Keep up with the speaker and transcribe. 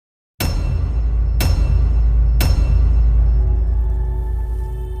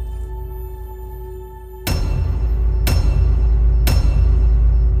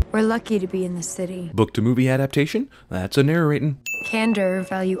We're lucky to be in the city. Book to movie adaptation? That's a narrating. Candor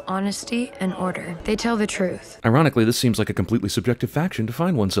value honesty and order. They tell the truth. Ironically, this seems like a completely subjective faction to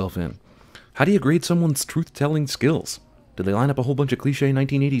find oneself in. How do you grade someone's truth-telling skills? Do they line up a whole bunch of cliche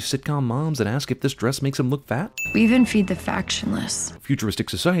 1980s sitcom moms and ask if this dress makes them look fat? We even feed the factionless. Futuristic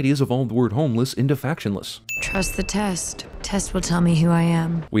society has evolved the word homeless into factionless. Trust the test. Test will tell me who I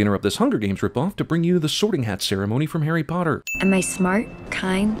am. We interrupt this Hunger Games ripoff to bring you the Sorting Hat ceremony from Harry Potter. Am I smart?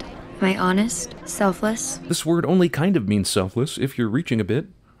 Kind? Am I honest? Selfless? This word only kind of means selfless if you're reaching a bit.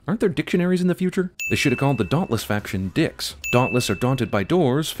 Aren't there dictionaries in the future? They should have called the Dauntless faction dicks. Dauntless or daunted by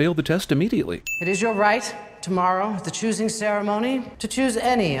doors fail the test immediately. It is your right, tomorrow, at the choosing ceremony, to choose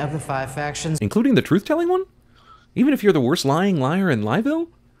any of the 5 factions. Including the truth-telling one? Even if you're the worst lying liar in Lieville?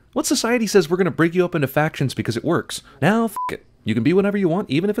 What society says we're gonna break you up into factions because it works? Now, f*** it. You can be whatever you want,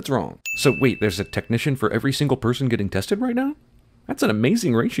 even if it's wrong. So wait, there's a technician for every single person getting tested right now? That's an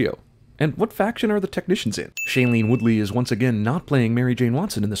amazing ratio. And what faction are the technicians in? Shailene Woodley is once again not playing Mary Jane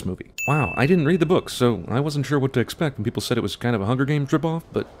Watson in this movie. Wow, I didn't read the books, so I wasn't sure what to expect when people said it was kind of a Hunger Games ripoff,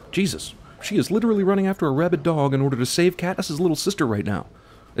 but Jesus, she is literally running after a rabid dog in order to save Katniss's little sister right now.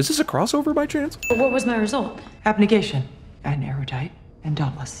 Is this a crossover by chance? What was my result? Abnegation, and erudite, and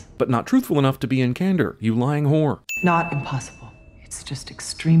dauntless. But not truthful enough to be in candor, you lying whore. Not impossible. It's just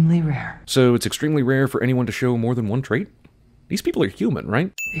extremely rare. So it's extremely rare for anyone to show more than one trait? These people are human, right?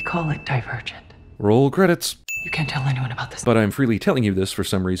 They call it Divergent. Roll credits. You can't tell anyone about this. But I'm freely telling you this for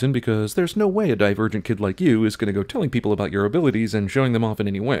some reason because there's no way a Divergent kid like you is going to go telling people about your abilities and showing them off in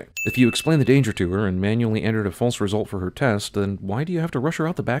any way. If you explain the danger to her and manually entered a false result for her test, then why do you have to rush her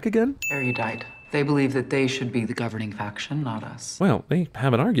out the back again? Erudite. They believe that they should be the governing faction, not us. Well, they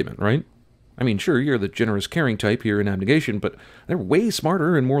have an argument, right? I mean, sure, you're the generous, caring type here in Abnegation, but they're way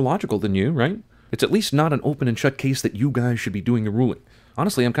smarter and more logical than you, right? It's at least not an open and shut case that you guys should be doing the ruling.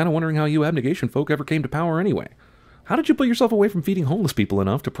 Honestly, I'm kind of wondering how you Abnegation folk ever came to power anyway. How did you put yourself away from feeding homeless people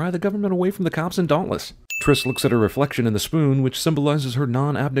enough to pry the government away from the cops and Dauntless? Triss looks at her reflection in the spoon, which symbolizes her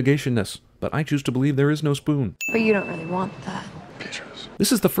non-abnegationness, but I choose to believe there is no spoon. But you don't really want that. Beatrice.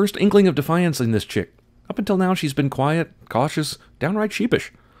 This is the first inkling of defiance in this chick. Up until now, she's been quiet, cautious, downright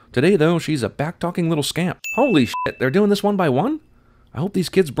sheepish. Today, though, she's a back-talking little scamp. Holy shit, they're doing this one by one? I hope these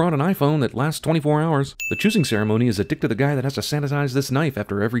kids brought an iPhone that lasts 24 hours. The choosing ceremony is a dick to the guy that has to sanitize this knife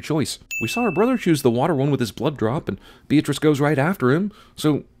after every choice. We saw her brother choose the water one with his blood drop, and Beatrice goes right after him.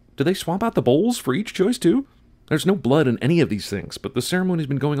 So, do they swap out the bowls for each choice too? There's no blood in any of these things, but the ceremony's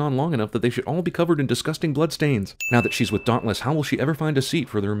been going on long enough that they should all be covered in disgusting blood stains. Now that she's with Dauntless, how will she ever find a seat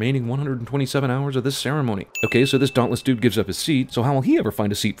for the remaining 127 hours of this ceremony? Okay, so this Dauntless dude gives up his seat, so how will he ever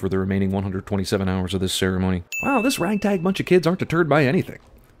find a seat for the remaining 127 hours of this ceremony? Wow, this ragtag bunch of kids aren't deterred by anything.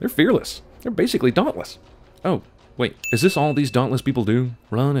 They're fearless. They're basically dauntless. Oh, wait, is this all these dauntless people do?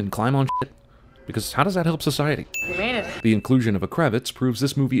 Run and climb on shit? Because how does that help society? You made it. The inclusion of a Kravitz proves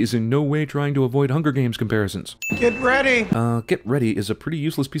this movie is in no way trying to avoid Hunger Games comparisons. Get ready! Get ready is a pretty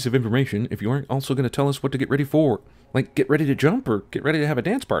useless piece of information if you aren't also going to tell us what to get ready for. Like, get ready to jump or get ready to have a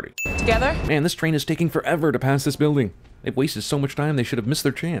dance party. Together? Man, this train is taking forever to pass this building. They've wasted so much time they should have missed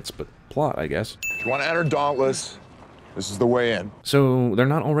their chance, but plot, I guess. If you want to enter Dauntless, this is the way in. So, they're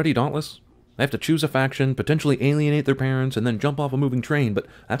not already dauntless? They have to choose a faction, potentially alienate their parents, and then jump off a moving train, but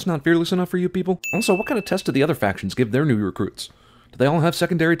that's not fearless enough for you people? Also, what kind of test do the other factions give their new recruits? Do they all have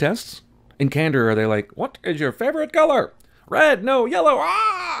secondary tests? In Candor, are they like, what is your favorite color? Red, no, yellow,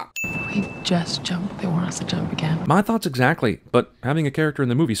 ah! We just jumped. They want us to jump again. My thoughts exactly, but having a character in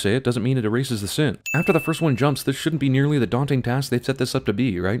the movie say it doesn't mean it erases the sin. After the first one jumps, this shouldn't be nearly the daunting task they've set this up to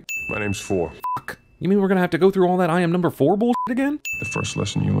be, right? My name's 4. Fuck. You mean we're gonna have to go through all that I am number 4 bullshit again? The first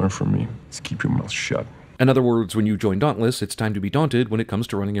lesson you learn from me is keep your mouth shut. In other words, when you join Dauntless, it's time to be daunted when it comes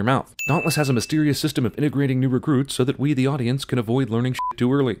to running your mouth. Dauntless has a mysterious system of integrating new recruits so that we, the audience, can avoid learning shit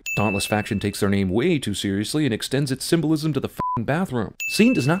too early. Dauntless faction takes their name way too seriously and extends its symbolism to the f***ing bathroom.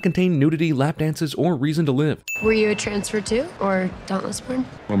 Scene does not contain nudity, lap dances, or reason to live. Were you a transfer too? Or Dauntless born?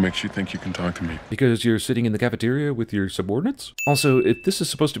 What makes you think you can talk to me? Because you're sitting in the cafeteria with your subordinates? Also, if this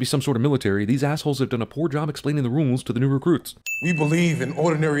is supposed to be some sort of military, these assholes have done a poor job explaining the rules to the new recruits. We believe in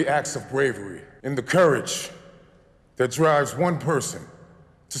ordinary acts of bravery, in the courage that drives one person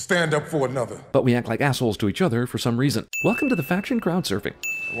to stand up for another. But we act like assholes to each other for some reason. Welcome to the faction crowd surfing.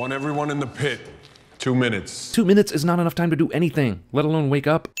 I want everyone in the pit. 2 minutes. 2 minutes is not enough time to do anything, let alone wake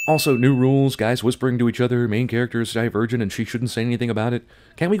up. Also, new rules, guys whispering to each other, main character is Divergent and she shouldn't say anything about it.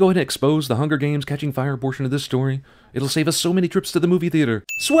 Can't we go ahead and expose the Hunger Games catching fire portion of this story? It'll save us so many trips to the movie theater.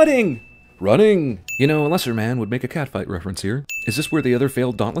 Sweating! Running! You know, a lesser man would make a catfight reference here. Is this where the other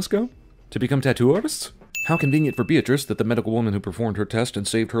failed Dauntless go? To become tattoo artists? How convenient for Beatrice that the medical woman who performed her test and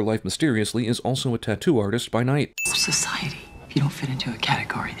saved her life mysteriously is also a tattoo artist by night. Society. If you don't fit into a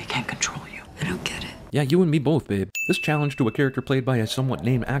category, they can't control you. I don't get it. Yeah, you and me both, babe. This challenge to a character played by a somewhat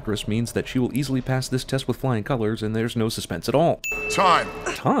named actress means that she will easily pass this test with flying colors, and there's no suspense at all. Time.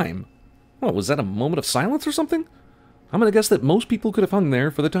 Time? What, was that a moment of silence or something? I'm gonna guess that most people could have hung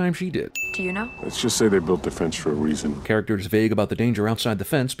there for the time she did. Do you know? Let's just say they built the fence for a reason. Character is vague about the danger outside the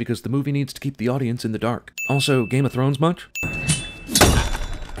fence because the movie needs to keep the audience in the dark. Also, Game of Thrones much?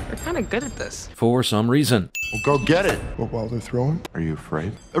 We're kind of good at this. For some reason. Well, go get it. But while they're throwing? Are you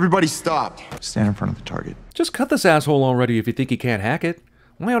afraid? Everybody stop. Stand in front of the target. Just cut this asshole already if you think he can't hack it.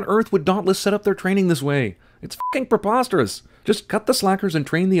 Why on earth would Dauntless set up their training this way? It's fucking preposterous. Just cut the slackers and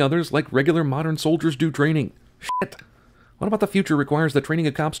train the others like regular modern soldiers do training. Shit. What about the future requires the training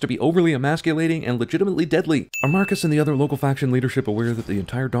of cops to be overly emasculating and legitimately deadly? Are Marcus and the other local faction leadership aware that the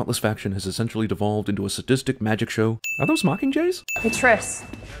entire Dauntless faction has essentially devolved into a sadistic magic show? Are those Mockingjays? Hey, Tris.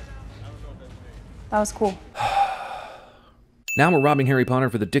 That was cool. Now we're robbing Harry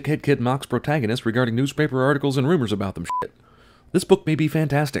Potter for the dickhead kid mocks protagonist regarding newspaper articles and rumors about them shit. This book may be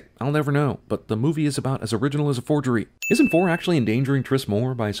fantastic, I'll never know, but the movie is about as original as a forgery. Isn't 4 actually endangering Tris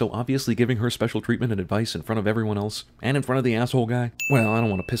more by so obviously giving her special treatment and advice in front of everyone else, and in front of the asshole guy? Well, I don't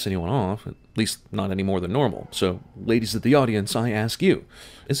want to piss anyone off, at least not any more than normal, so, ladies of the audience, I ask you,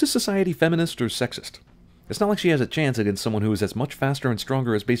 is this society feminist or sexist? It's not like she has a chance against someone who is as much faster and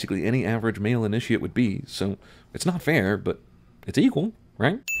stronger as basically any average male initiate would be, so it's not fair, but it's equal.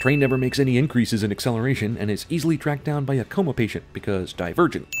 Right? Train never makes any increases in acceleration and is easily tracked down by a coma patient because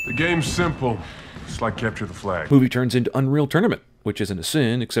Divergent. The game's simple. It's like capture the flag. Movie turns into Unreal Tournament, which isn't a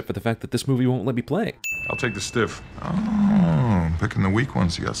sin except for the fact that this movie won't let me play. I'll take the stiff. Oh, picking the weak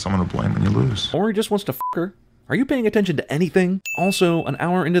ones. You got someone to blame when you lose. Or he just wants to f*** her. Are you paying attention to anything? Also, an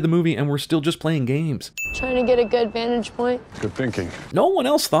hour into the movie and we're still just playing games. Trying to get a good vantage point. Good thinking. No one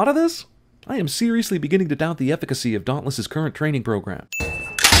else thought of this? I am seriously beginning to doubt the efficacy of Dauntless's current training program.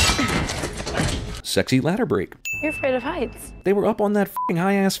 Sexy ladder break. You're afraid of heights. They were up on that f***ing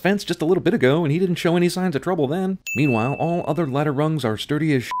high-ass fence just a little bit ago, and he didn't show any signs of trouble then. Meanwhile, all other ladder rungs are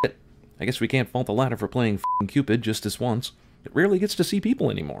sturdy as shit. I guess we can't fault the ladder for playing f***ing Cupid just this once. It rarely gets to see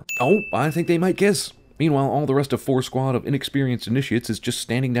people anymore. Oh, I think they might kiss. Meanwhile, all the rest of 4 squad of inexperienced initiates is just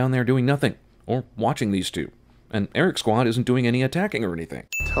standing down there doing nothing. Or watching these two. And Eric's squad isn't doing any attacking or anything.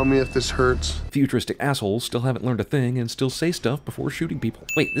 Tell me if this hurts. Futuristic assholes still haven't learned a thing and still say stuff before shooting people.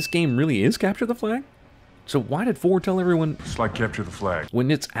 Wait, this game really is Capture the Flag? So why did 4 tell everyone It's like capture the flag. when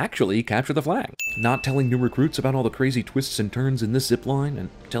it's actually Capture the Flag? Not telling new recruits about all the crazy twists and turns in this zipline and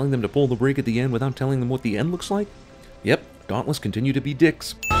telling them to pull the brake at the end without telling them what the end looks like? Yep, Dauntless continue to be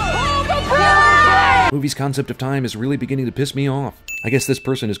dicks. Movie's concept of time is really beginning to piss me off. I guess this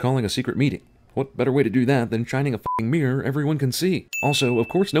person is calling a secret meeting. What better way to do that than shining a f***ing mirror everyone can see? Also, of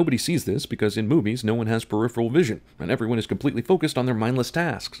course nobody sees this because in movies no one has peripheral vision, and everyone is completely focused on their mindless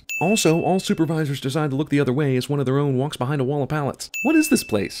tasks. Also, all supervisors decide to look the other way as one of their own walks behind a wall of pallets. What is this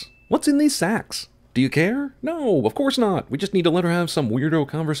place? What's in these sacks? Do you care? No, of course not. We just need to let her have some weirdo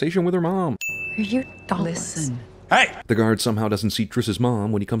conversation with her mom. Are you Dauntless? Listen. The guard somehow doesn't see Triss's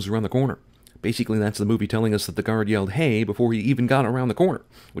mom when he comes around the corner. Basically, that's the movie telling us that the guard yelled, "Hey," before he even got around the corner,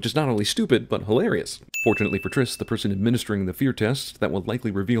 which is not only stupid, but hilarious. Fortunately for Triss, the person administering the fear test that will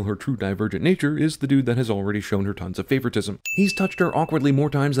likely reveal her true Divergent nature is the dude that has already shown her tons of favoritism. He's touched her awkwardly more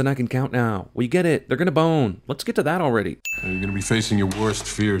times than I can count now. We get it. They're gonna bone. Let's get to that already. You're gonna be facing your worst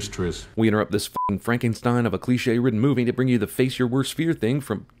fears, Triss. We interrupt this f***ing Frankenstein of a cliche-ridden movie to bring you the face your worst fear thing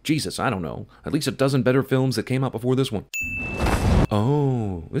from, Jesus, I don't know, at least a dozen better films that came out before this one.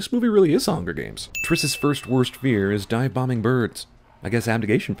 Oh, this movie really is Hunger Games. Triss's first worst fear is dive-bombing birds. I guess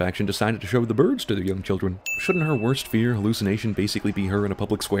Abnegation Faction decided to show the birds to the young children. Shouldn't her worst fear hallucination basically be her in a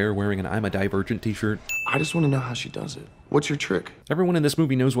public square wearing an I'm a Divergent t-shirt? I just want to know how she does it. What's your trick? Everyone in this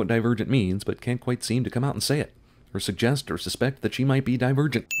movie knows what Divergent means, but can't quite seem to come out and say it, or suggest or suspect that she might be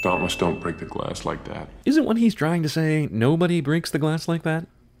Divergent. Dauntless don't break the glass like that. Isn't what he's trying to say, nobody breaks the glass like that?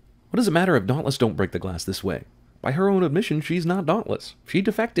 What does it matter if Dauntless don't break the glass this way? By her own admission, she's not Dauntless. She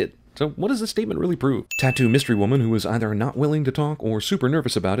defected. So what does this statement really prove? Tattoo mystery woman who was either not willing to talk or super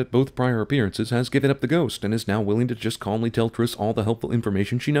nervous about it both prior appearances has given up the ghost and is now willing to just calmly tell Triss all the helpful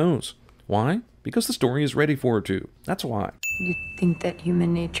information she knows. Why? Because the story is ready for her to. That's why. You think that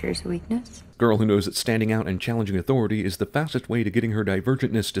human nature is a weakness? Girl who knows that standing out and challenging authority is the fastest way to getting her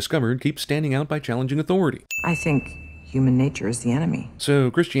Divergentness discovered keeps standing out by challenging authority. I think human nature is the enemy.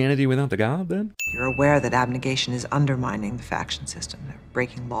 So Christianity without the God, then? You're aware that abnegation is undermining the faction system. They're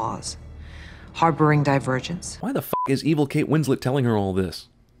breaking laws, harboring divergence. Why the f*** is evil Kate Winslet telling her all this?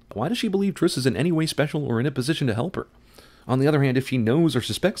 Why does she believe Triss is in any way special or in a position to help her? On the other hand, if she knows or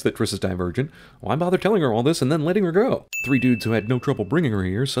suspects that Triss is Divergent, why bother telling her all this and then letting her go? 3 dudes who had no trouble bringing her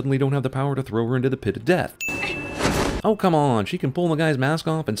here suddenly don't have the power to throw her into the pit of death. Oh, come on, she can pull the guy's mask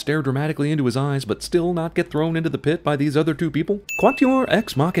off and stare dramatically into his eyes, but still not get thrown into the pit by these other 2 people? Quatuor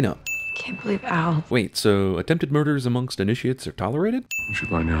ex machina. Can't believe Al. Wait, so attempted murders amongst initiates are tolerated? You should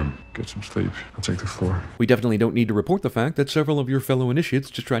lie down. Get some sleep. I'll take the floor. We definitely don't need to report the fact that several of your fellow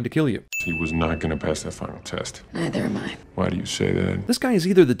initiates just tried to kill you. He was not gonna pass that final test. Neither am I. Why do you say that? This guy is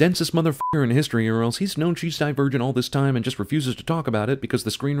either the densest motherfucker in history, or else he's known she's Divergent all this time and just refuses to talk about it because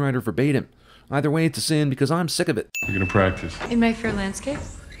the screenwriter forbade him. Either way, it's a sin because I'm sick of it. You're gonna practice. In my fair landscape?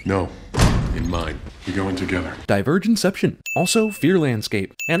 No. In mine. We go in together. Divergenception. Also, Fear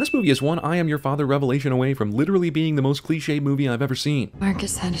Landscape. And this movie is one I Am Your Father revelation away from literally being the most cliche movie I've ever seen.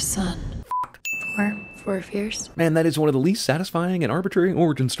 Marcus had a son. 4 fears. Man, that is one of the least satisfying and arbitrary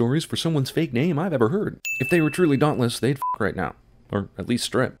origin stories for someone's fake name I've ever heard. If they were truly dauntless, they'd right now. Or at least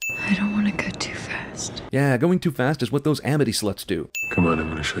strip. I don't want to go too fast. Yeah, going too fast is what those Amity sluts do. Come on, I'm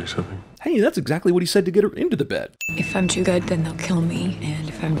gonna show you something. Hey, that's exactly what he said to get her into the bed. If I'm too good, then they'll kill me, and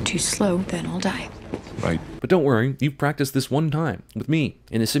if I'm too slow, then I'll die. Right. But don't worry, you've practiced this one time, with me,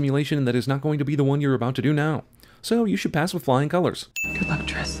 in a simulation that is not going to be the one you're about to do now. So you should pass with flying colors. Good luck,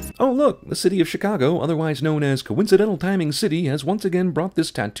 Triss. Oh look, the city of Chicago, otherwise known as Coincidental Timing City, has once again brought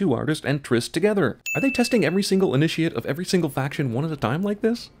this tattoo artist and Triss together. Are they testing every single initiate of every single faction one at a time like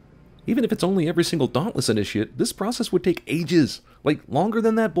this? Even if it's only every single Dauntless initiate, this process would take ages. Like, longer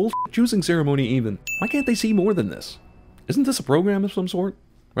than that bullshit choosing ceremony even. Why can't they see more than this? Isn't this a program of some sort?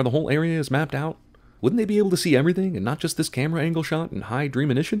 Where the whole area is mapped out? Wouldn't they be able to see everything and not just this camera angle shot and high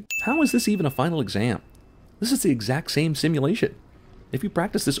dreaminition? How is this even a final exam? This is the exact same simulation. If you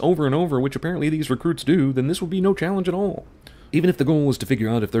practice this over and over, which apparently these recruits do, then this would be no challenge at all. Even if the goal is to figure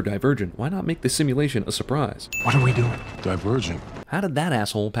out if they're Divergent, why not make this simulation a surprise? What are we doing? Divergent. How did that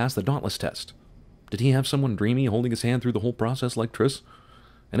asshole pass the Dauntless test? Did he have someone dreamy holding his hand through the whole process like Triss?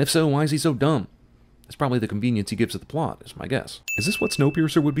 And if so, why is he so dumb? It's probably the convenience he gives to the plot, is my guess. Is this what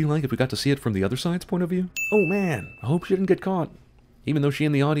Snowpiercer would be like if we got to see it from the other side's point of view? Oh man, I hope she didn't get caught. Even though she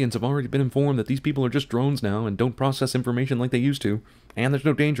and the audience have already been informed that these people are just drones now and don't process information like they used to, and there's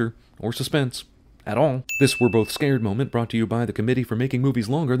no danger or suspense at all. This We're Both Scared moment brought to you by the committee for making movies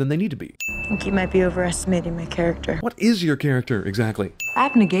longer than they need to be. I think you might be overestimating my character. What is your character, exactly?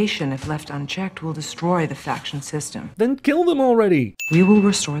 Abnegation, if left unchecked, will destroy the faction system. Then kill them already! We will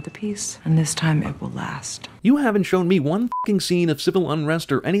restore the peace, and this time it will last. You haven't shown me one fucking scene of civil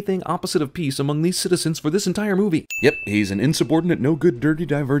unrest or anything opposite of peace among these citizens for this entire movie. Yep, he's an insubordinate, no-good, dirty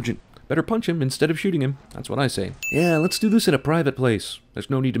Divergent. Better punch him instead of shooting him. That's what I say. Yeah, let's do this in a private place. There's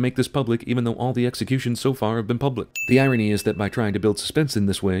no need to make this public, even though all the executions so far have been public. The irony is that by trying to build suspense in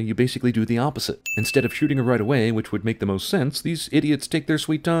this way, you basically do the opposite. Instead of shooting her right away, which would make the most sense, these idiots take their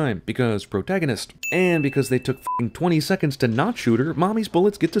sweet time, because protagonist. And because they took f***ing 20 seconds to not shoot her, Mommy's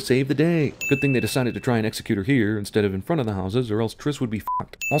bullets get to save the day. Good thing they decided to try and execute her here instead of in front of the houses, or else Triss would be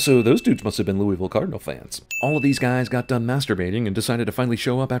f***ed. Also, those dudes must have been Louisville Cardinal fans. All of these guys got done masturbating and decided to finally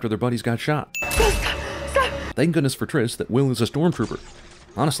show up after their buddies got shot. Thank goodness for Triss that Will is a stormtrooper.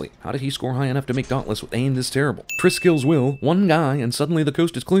 Honestly, how did he score high enough to make Dauntless with aim this terrible? Triss kills Will, one guy, and suddenly the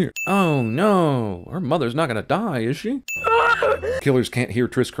coast is clear. Oh no, her mother's not gonna die, is she? Killers can't hear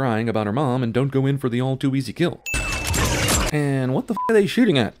Triss crying about her mom and don't go in for the all-too-easy kill. And what the f*** are they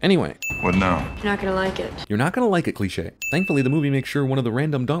shooting at, anyway? What now? You're not gonna like it. You're not gonna like it, cliche. Thankfully, the movie makes sure one of the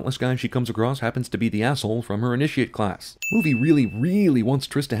random Dauntless guys she comes across happens to be the asshole from her initiate class. Movie really wants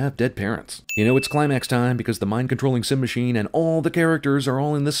Triss to have dead parents. You know it's climax time because the mind-controlling sim machine and all the characters are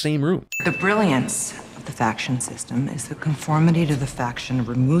all in the same room. The brilliance of the faction system is that conformity to the faction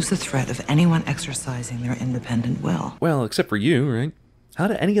removes the threat of anyone exercising their independent will. Well, except for you, right? How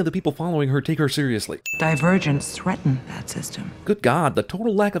do any of the people following her take her seriously? Divergents threaten that system. Good God, the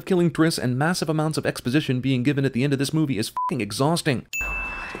total lack of killing Triss and massive amounts of exposition being given at the end of this movie is f***ing exhausting.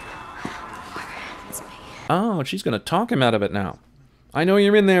 Oh, she's gonna talk him out of it now. I know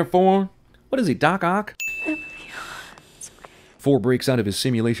you're in there, 4. What is he, Doc Ock? 4 breaks out of his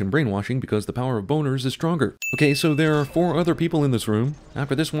simulation brainwashing because the power of boners is stronger. Okay, so there are 4 other people in this room.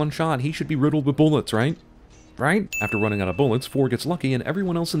 After this one shot, he should be riddled with bullets, right? Right? After running out of bullets, 4 gets lucky and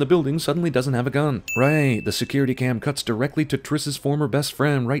everyone else in the building suddenly doesn't have a gun. Right, the security cam cuts directly to Triss's former best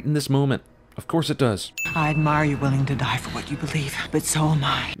friend right in this moment. Of course it does. I admire you willing to die for what you believe, but so am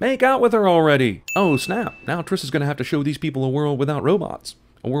I. Make out with her already! Oh snap, now Triss is gonna have to show these people a world without robots.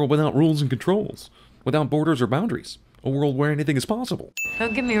 A world without rules and controls. Without borders or boundaries. A world where anything is possible.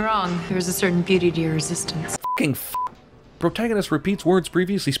 Don't get me wrong, there's a certain beauty to your resistance. Fucking Protagonist repeats words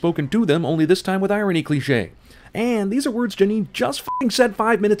previously spoken to them, only this time with irony cliché. And these are words Janine just f***ing said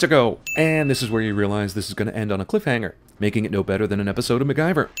 5 minutes ago. And this is where you realize this is going to end on a cliffhanger, making it no better than an episode of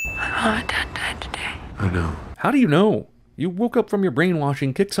MacGyver. My mom and dad died today. I know. How do you know? You woke up from your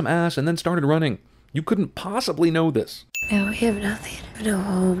brainwashing, kicked some ass, and then started running. You couldn't possibly know this. No, we have nothing. No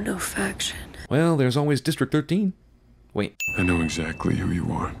home, no faction. Well, there's always District 13. Wait. I know exactly who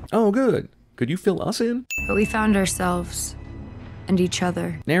you are. Oh, good. Could you fill us in? But we found ourselves. And each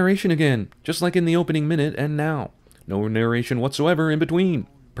other. Narration again, just like in the opening minute and now. No narration whatsoever in between.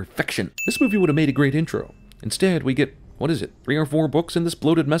 Perfection. This movie would have made a great intro. Instead, we get, what is it, 3 or 4 books in this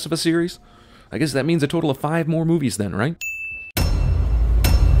bloated mess of a series? I guess that means a total of 5 more movies then, right?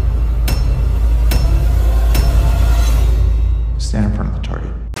 Stand in front of the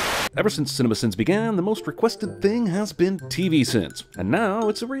target. Ever since CinemaSins began, the most requested thing has been TV Sins, and now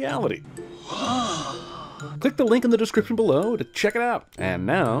it's a reality. Click the link in the description below to check it out. And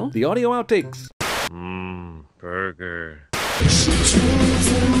now, the audio outtakes. Burger.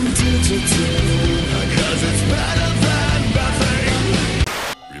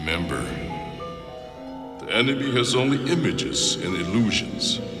 Remember, the enemy has only images and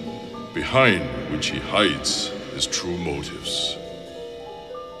illusions, behind which he hides his true motives.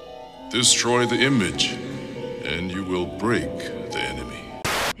 Destroy the image, and you will break the enemy.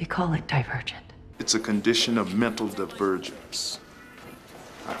 They call it Divergent. It's a condition of mental divergence.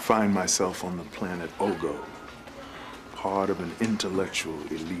 I find myself on the planet Ogo, part of an intellectual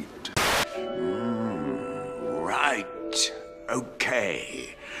elite. Right.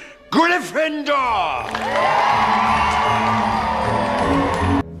 Okay. Gryffindor!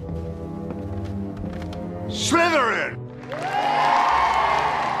 Slytherin!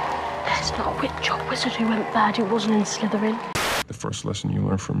 There's not a witch or wizard who went bad who wasn't in Slytherin. The first lesson you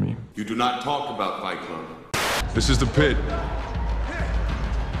learn from me. You do not talk about Fight Club. This is the pit.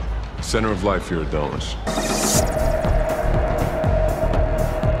 Center of life here at Dauntless.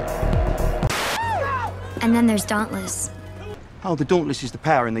 And then there's Dauntless. Oh, the Dauntless is the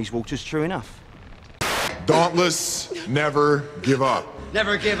power in these waters, true enough. Dauntless, never give up.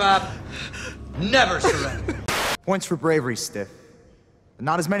 Never give up. Never surrender. Points for bravery, Stiff. But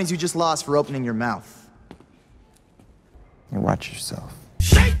not as many as you just lost for opening your mouth. You watch yourself.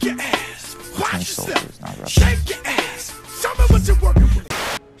 Shake your ass. Watch yourself. Shake your ass. Show me what you're working with.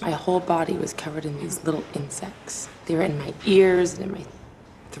 My whole body was covered in these little insects. They were in my ears and in my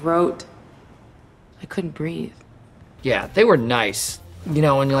throat. I couldn't breathe. Yeah, they were nice. You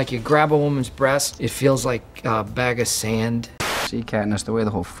know, when you grab a woman's breast, it feels like a bag of sand. See, Katniss, the way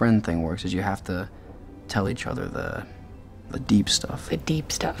the whole friend thing works is you have to tell each other the deep stuff. The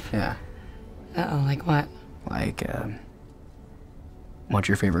deep stuff? Yeah. Uh-oh, like what? Like, what's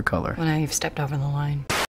your favorite color? When I've stepped over the line.